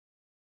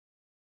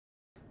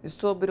E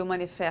sobre o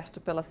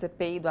manifesto pela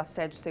CPI do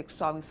assédio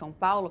sexual em São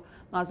Paulo,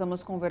 nós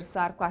vamos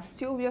conversar com a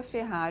Silvia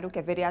Ferraro, que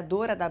é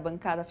vereadora da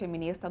Bancada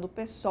Feminista do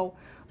PSOL.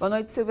 Boa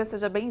noite, Silvia,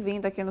 seja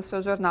bem-vinda aqui no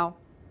seu jornal.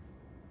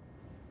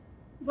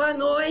 Boa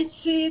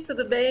noite,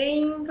 tudo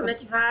bem? Como é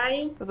que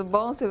vai? Tudo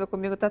bom, Silvia?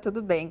 Comigo tá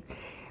tudo bem.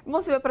 Bom,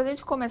 Silvia, para a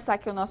gente começar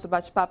aqui o nosso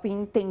bate-papo e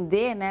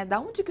entender, da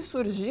onde que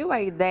surgiu a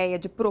ideia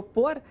de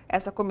propor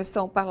essa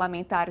comissão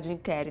parlamentar de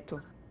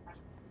inquérito?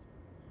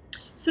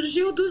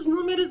 Surgiu dos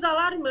números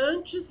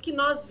alarmantes que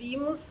nós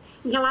vimos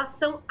em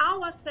relação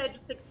ao assédio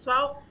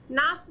sexual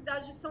na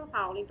cidade de São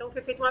Paulo. Então,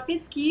 foi feita uma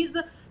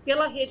pesquisa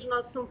pela Rede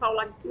São Paulo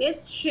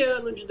neste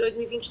ano de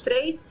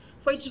 2023,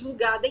 foi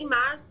divulgada em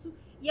março,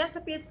 e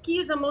essa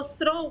pesquisa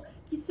mostrou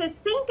que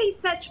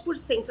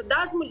 67%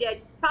 das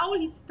mulheres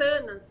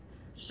paulistanas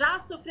já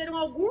sofreram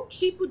algum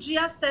tipo de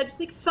assédio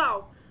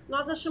sexual.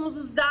 Nós achamos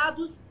os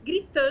dados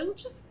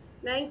gritantes,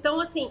 né?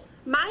 Então, assim,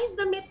 mais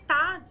da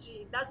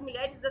metade das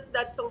mulheres da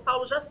cidade de São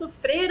Paulo já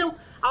sofreram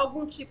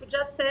algum tipo de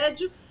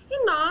assédio,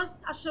 e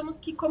nós achamos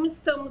que, como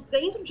estamos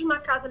dentro de uma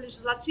casa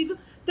legislativa,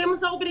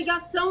 temos a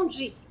obrigação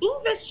de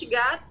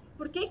investigar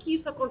por que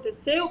isso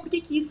aconteceu, por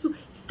que isso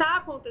está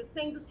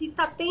acontecendo, se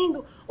está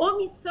tendo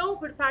omissão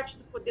por parte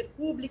do poder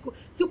público,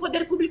 se o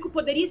poder público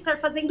poderia estar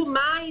fazendo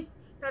mais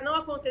para não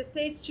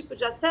acontecer esse tipo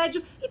de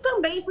assédio, e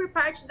também por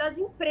parte das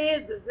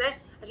empresas,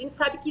 né? A gente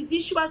sabe que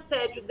existe o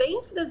assédio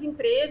dentro das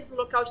empresas, no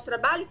local de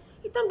trabalho,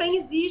 e também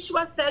existe o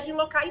assédio em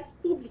locais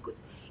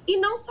públicos. E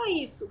não só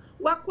isso,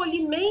 o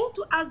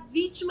acolhimento às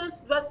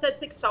vítimas do assédio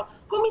sexual.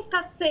 Como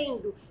está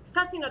sendo?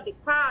 Está sendo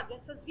adequado?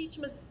 Essas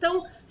vítimas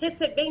estão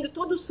recebendo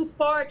todo o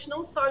suporte,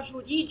 não só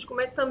jurídico,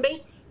 mas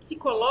também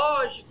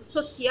psicológico,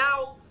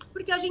 social?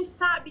 Porque a gente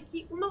sabe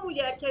que uma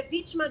mulher que é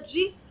vítima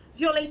de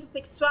violência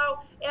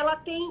sexual, ela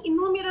tem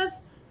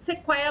inúmeras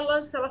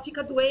sequelas, ela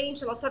fica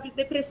doente, ela sofre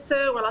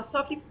depressão, ela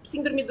sofre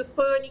síndrome do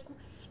pânico,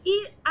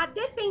 e a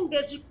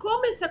depender de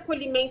como esse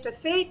acolhimento é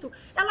feito,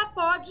 ela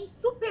pode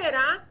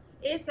superar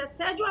esse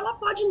assédio, ou ela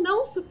pode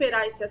não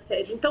superar esse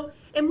assédio. Então,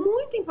 é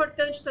muito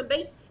importante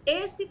também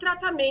esse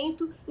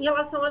tratamento em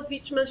relação às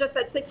vítimas de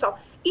assédio sexual.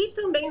 E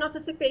também nossa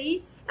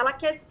CPI, ela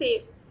quer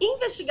ser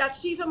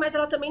investigativa, mas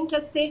ela também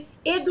quer ser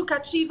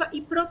educativa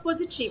e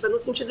propositiva, no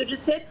sentido de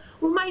ser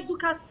uma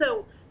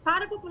educação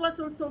para a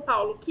população de São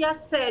Paulo, que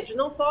assédio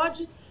não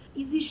pode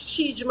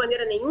existir de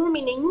maneira nenhuma,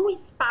 em nenhum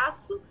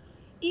espaço,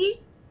 e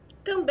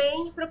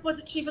também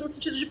propositiva no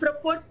sentido de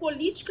propor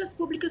políticas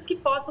públicas que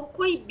possam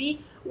coibir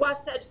o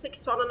assédio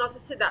sexual na nossa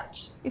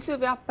cidade. E,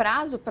 Silvia, há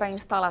prazo para a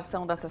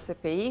instalação dessa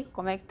CPI?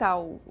 Como é que está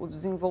o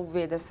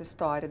desenvolver dessa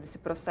história, desse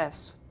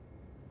processo?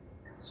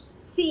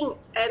 Sim,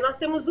 nós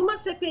temos uma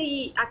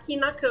CPI aqui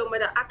na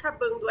Câmara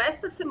acabando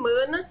esta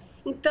semana,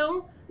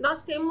 então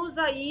nós temos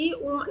aí,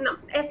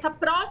 essa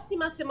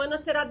próxima semana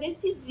será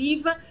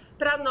decisiva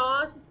para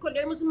nós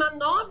escolhermos uma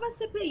nova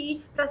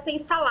CPI para ser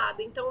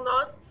instalada. Então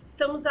nós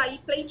estamos aí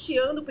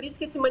pleiteando, por isso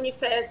que esse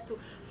manifesto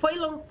foi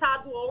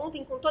lançado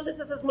ontem com todas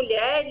essas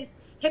mulheres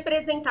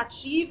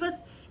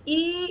representativas,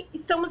 e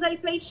estamos aí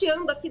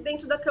pleiteando aqui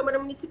dentro da Câmara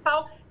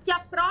Municipal que a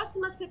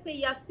próxima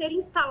CPI a ser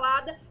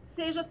instalada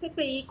seja a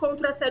CPI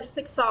contra o assédio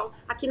sexual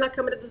aqui na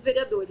Câmara dos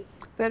Vereadores.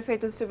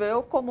 Perfeito, Silvia.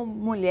 Eu, como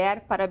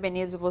mulher,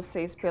 parabenizo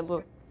vocês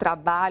pelo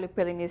trabalho,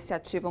 pela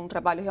iniciativa, um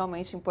trabalho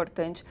realmente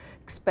importante,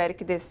 que espero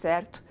que dê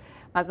certo.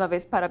 Mais uma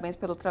vez, parabéns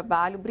pelo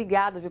trabalho.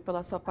 Obrigada, viu,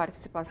 pela sua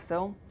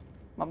participação.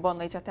 Uma boa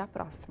noite e até a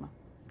próxima.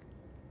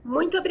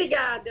 Muito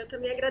obrigada, eu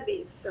também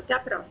agradeço. Até a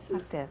próxima.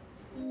 Até.